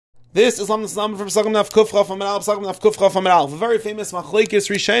This is from Pesachim Naf Kuf Chaf Amal Pesachim Naf Kuf Chaf Amal. The very famous Machlekes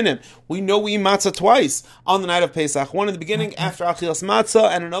Rishonim. We know we eat matzah twice on the night of Pesach. One in the beginning after Achilas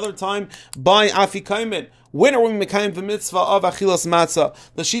Matzah, and another time by Afikomen. When are we Makayim the mitzvah of Achilas Matzah?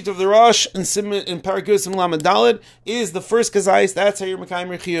 The sheet of the Rosh in Paragus and Lamed Daled is the first kazait. That's how you're Makayim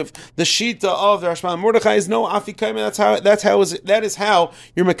Rechiv. The sheet of the Rashba and Mordechai is no Afikomen. That is how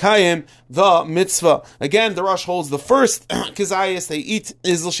you're Makayim the mitzvah. Again, the Rosh holds the first kazait. They eat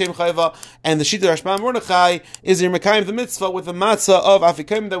is l'shem chayva, and the sheet of the Rashba and Mordechai is you're Makayim the mitzvah with the matzah of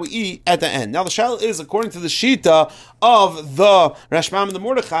Afikomen that we eat at the end. Now the shal is according to the shita of the Rashba and the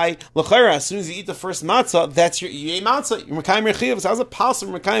Mordechai. L'chayra, as soon as you eat the first matzah, that's your matzah. Your Makayim Rechiv. So how's it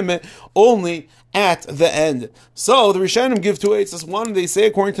possible Makayim only at the end? So the Rishonim give two eitzes. One, they say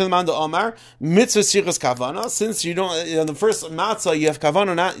according to the man Omar, mitzvah sichas kavana. Since you don't, in the first matzah you have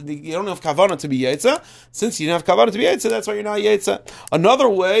kavana, you don't have kavana to be yetza. Since you don't have kavana to be yetza, that's why you're not yetza. Another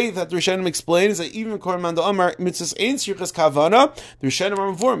way that the Rishonim explain is that even according to the man Omar, mitzvah ain't sichas kavana. The Rishonim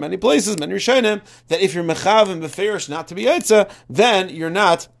are before many places, many Rishonim, that if you're mechav and beferish not to be yetza, then you're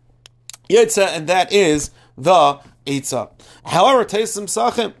not yetza, and that is the Eitzah. However, Teisim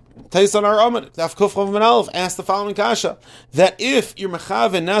Sachim, Teisim our Amid, Daf Kuf Chav Min Aleph, asked the following kasha, that if you're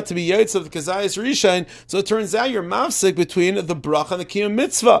mechaven not to be Yaitz of the Kazayas Rishon, so it turns out you're mafsik between the bracha and the kiyum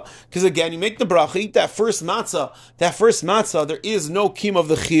mitzvah. Because again, you make the bracha, eat that first matzah, there is no kiyum of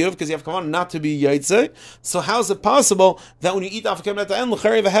the chiyuv, because you have kavanah not to be Yaitz. So how is it possible that when you eat after at the end,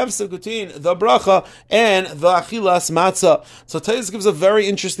 l'chari v'hefsek between the bracha and the achilas matzah? So Teiz gives a very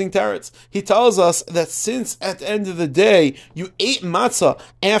interesting teretz. He tells us that since at the end of the day, you ate matzah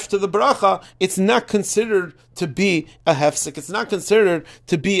after the bracha, it's not considered to be a hefsek. It's not considered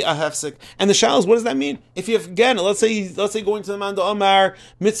to be a hefsek. And the shal is, what does that mean? If you have, again, let's say going to the man Omar,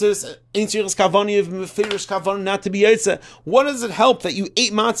 mitzvahs, inchiras kavani, mefirish kavani, not to be yetzer. What does it help that you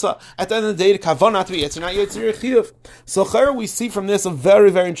ate matzah at the end of the day, the kavani not to be yetzer, not yetzer chiyuv? So here we see from this a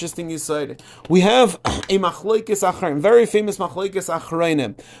very, very interesting insight. We have a machlekes achrein, very famous machlekes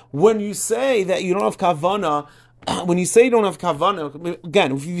achreinim. When you say that you don't have kavana, when you say you don't have kavana,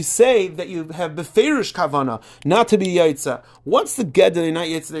 again, if you say that you have beferish kavana, not to be yaitza, what's the get that they're not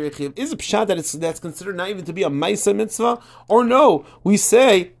yaitza rechiv? Is it pshat that that's considered not even to be a ma'isa mitzvah? Or no, we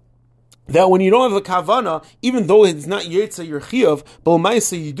say that when you don't have a kavana, even though it's not yaitza your chiyuv, but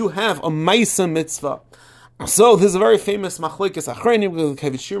ma'isa you do have a ma'isa mitzvah. So this is a very famous machlekes achreinim with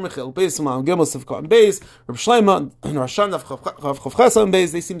Kavit Michel Beis Mal Gimel Sivkot Beis Reb Shleima and Rashan Rav Chavchasa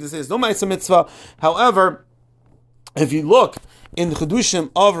Beis. They seem to say it's no ma'isa mitzvah. However, if you look in the Chedushim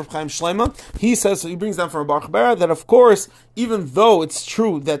of Reb Chaim Shleima, he says, so he brings down from Baruch Bera, that of course, even though it's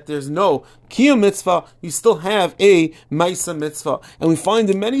true that there's no kiyum mitzvah, you still have a ma'isa mitzvah. And we find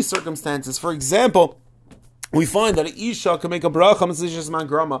in many circumstances, for example, we find that an isha can make a bracha mitzvah man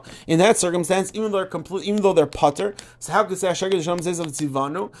grama. In that circumstance, even though they're putter, so how could say Hashem says of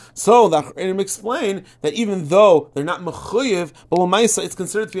tzivanu? So the Achronim explain that even though they're not mechuyev, but l'maisa it's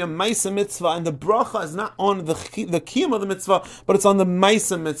considered to be a ma'isa mitzvah, and the bracha is not on the kiyum of the mitzvah, but it's on the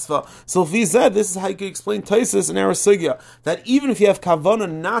ma'isa mitzvah. So if he said, this is how you can explain Taisus and Arasugya, that even if you have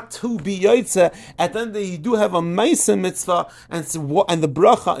kavanah not to be yaitze, at the end of the day you do have a ma'isa mitzvah, and the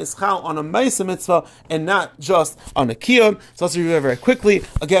bracha is chal on a ma'isa mitzvah and not just on a kiyum. So let's review very quickly.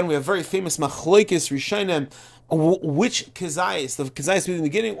 Again, we have very famous machlekes rishonim. Which kazayis, the kazayis in the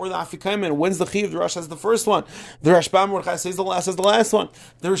beginning or the afikomen? When's the chiv? The Rosh has the first one. The Rashba Mordechai says the last one.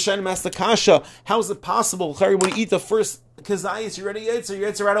 The Rishonim ask the kasha, how is it possible? When you eat the first kazayis, you're ready yetzer,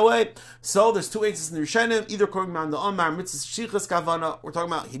 you're yetzer right away. So there's two eitzes in the Rishonim, either according to the Omar, mitzvah shichas kavana, we're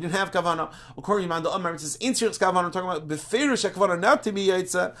talking about he didn't have kavana. According to the Omar, mitzvah inchiras kavana, we're talking about beferish kavana not to be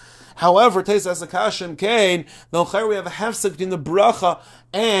yetzer. However, Teis as a kashem kain, we have a hefsek between the bracha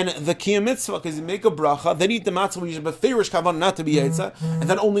and the kiyum mitzvah, because you make a bracha, then eat the matzah when you should beferish kavana not to be yetzer, and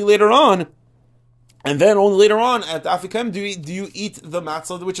then only later on at the Afikem do you eat the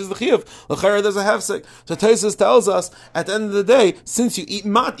matzah, which is the chiyuv. L'chayr there's a hefsek. So Taisus tells us at the end of the day, since you ate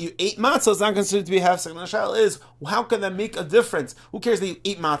matzah, it's not considered to be a hefsek. And the shayla is, how can that make a difference? Who cares that you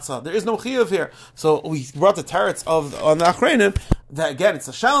eat matzah? There is no chiyuv here. So we brought the teretz on the achreinim that again it's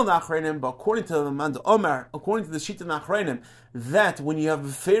a shayla in the achreinim, but according to the man Omer, according to the sheet in the achreinim, that when you have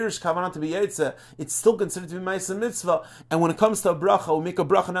ferish kavanah to be yetzer, it's still considered to be ma'isa mitzvah. And when it comes to a bracha, we make a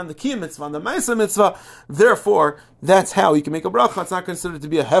bracha on the kiyum mitzvah, on the ma'isa mitzvah. Therefore, that's how you can make a bracha. It's not considered to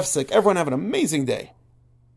be a hefsek. Everyone have an amazing day.